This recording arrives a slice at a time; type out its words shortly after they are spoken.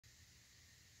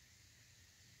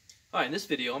Hi, in this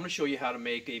video I'm going to show you how to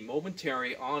make a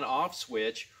momentary on-off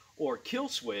switch or kill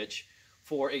switch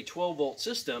for a 12-volt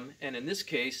system, and in this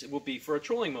case it will be for a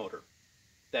trolling motor.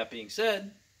 That being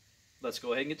said, let's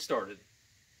go ahead and get started.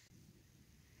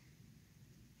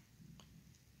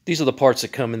 These are the parts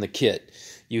that come in the kit.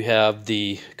 You have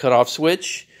the cutoff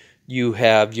switch, you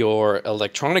have your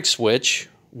electronic switch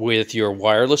with your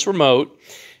wireless remote,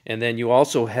 and then you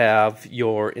also have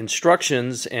your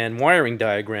instructions and wiring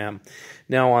diagram.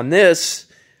 Now on this,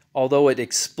 although it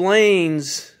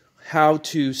explains how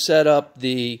to set up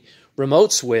the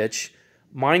remote switch,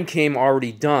 mine came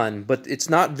already done, but it's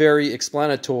not very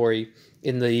explanatory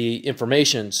in the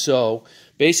information. So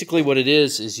basically what it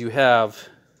is you have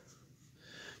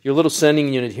your little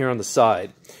sending unit here on the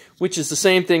side, which is the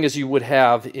same thing as you would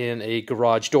have in a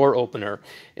garage door opener,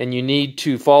 and you need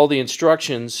to follow the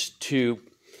instructions to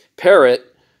pair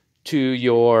it to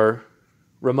your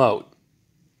remote.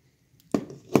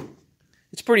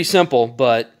 It's pretty simple,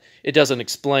 but it doesn't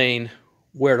explain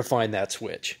where to find that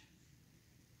switch.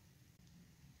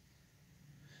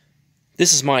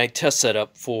 This is my test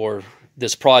setup for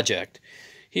this project.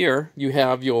 Here you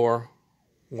have your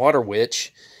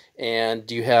Waterwich, and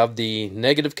you have the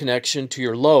negative connection to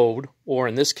your load, or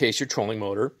in this case your trolling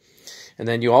motor, and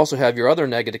then you also have your other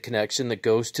negative connection that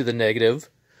goes to the negative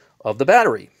of the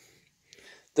battery.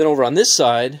 Then over on this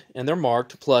side, and they're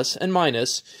marked plus and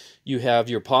minus, you have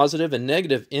your positive and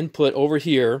negative input over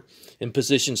here in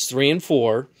positions 3 and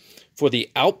 4 for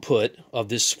the output of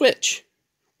this switch,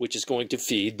 which is going to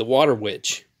feed the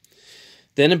Waterwich.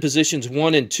 Then in positions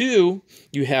 1 and 2,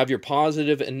 you have your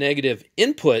positive and negative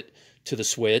input to the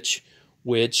switch,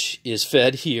 which is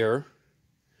fed here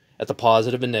at the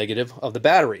positive and negative of the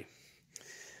battery.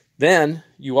 Then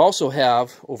you also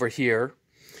have over here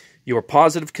your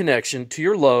positive connection to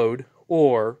your load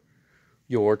or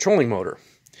your trolling motor.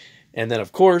 And then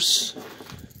of course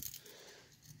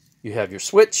you have your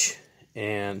switch,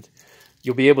 and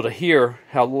you'll be able to hear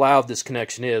how loud this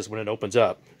connection is when it opens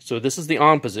up. So this is the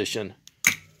on position,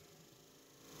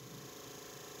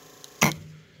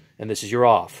 and this is your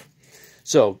off.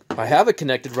 So I have it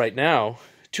connected right now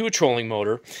to a trolling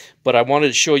motor, but I wanted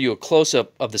to show you a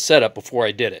close-up of the setup before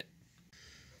I did it.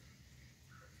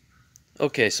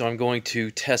 Okay, so I'm going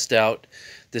to test out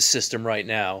this system right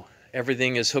now.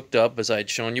 Everything is hooked up as I had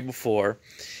shown you before,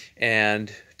 and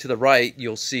to the right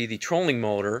you'll see the trolling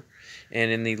motor,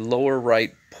 and in the lower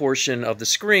right portion of the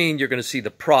screen you're going to see the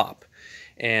prop.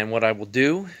 And what I will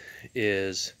do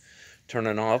is turn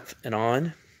it off and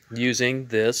on using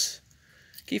this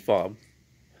key fob.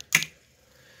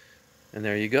 And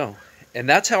there you go. And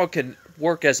that's how it can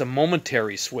work as a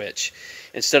momentary switch.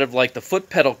 Instead of like the foot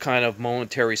pedal kind of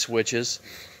momentary switches,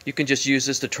 you can just use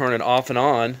this to turn it off and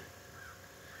on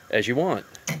as you want.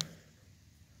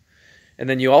 And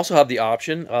then you also have the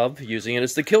option of using it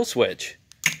as the kill switch,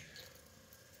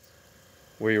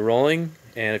 where you're rolling,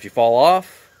 and if you fall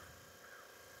off,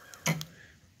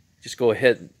 just go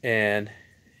ahead and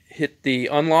hit the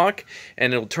unlock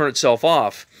and it'll turn itself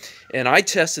off. And I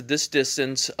tested this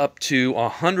distance up to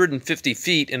 150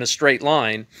 feet in a straight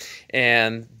line,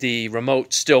 and the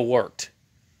remote still worked.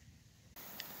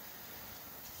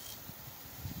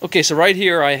 Okay, so right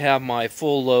here I have my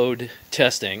full load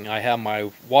testing. I have my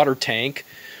water tank,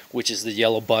 which is the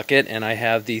yellow bucket, and I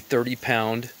have the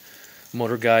 30-pound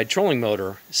motor guide trolling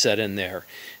motor set in there.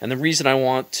 And the reason I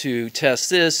want to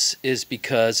test this is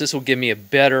because this will give me a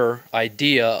better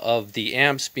idea of the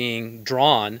amps being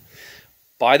drawn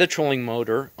by the trolling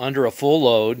motor under a full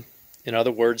load, in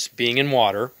other words being in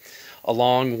water,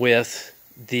 along with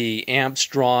the amps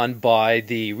drawn by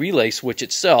the relay switch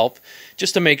itself,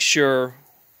 just to make sure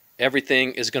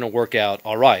everything is going to work out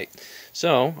all right.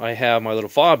 So I have my little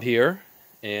fob here,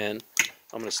 and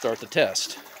I'm going to start the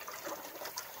test.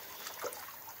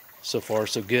 So far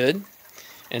so good.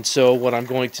 And so what I'm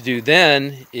going to do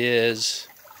then is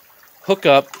hook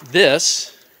up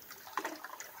this,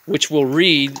 which will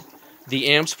read the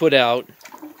amps put out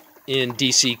in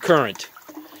DC current,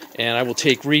 and I will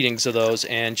take readings of those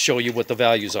and show you what the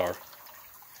values are.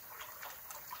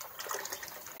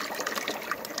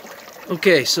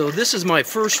 Okay, so this is my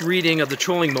first reading of the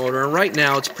trolling motor, and right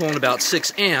now it's pulling about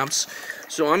 6 amps.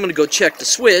 So I'm going to go check the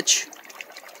switch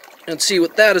and see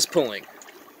what that is pulling.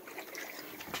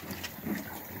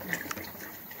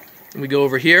 And we go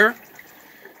over here,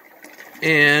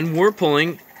 and we're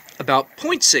pulling about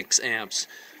 0.6 amps.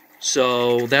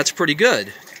 So that's pretty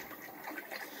good.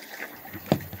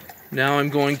 Now I'm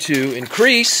going to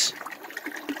increase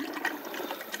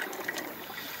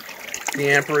the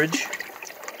amperage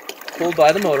pulled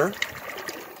by the motor.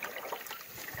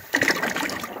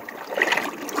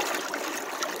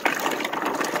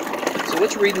 So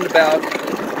it's reading about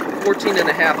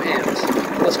 14.5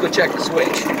 amps. Let's go check the switch.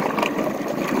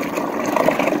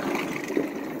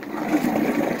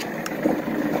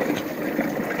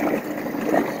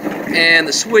 And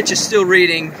the switch is still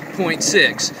reading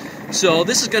 0.6. So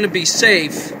this is going to be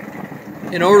safe.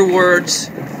 In other words,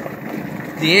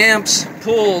 the amps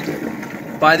pulled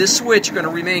by this switch are going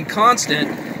to remain constant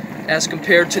as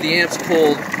compared to the amps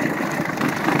pulled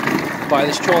by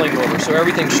this trolling motor. So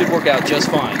everything should work out just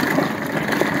fine.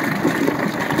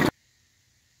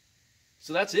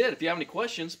 So that's it. If you have any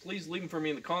questions, please leave them for me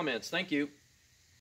in the comments. Thank you.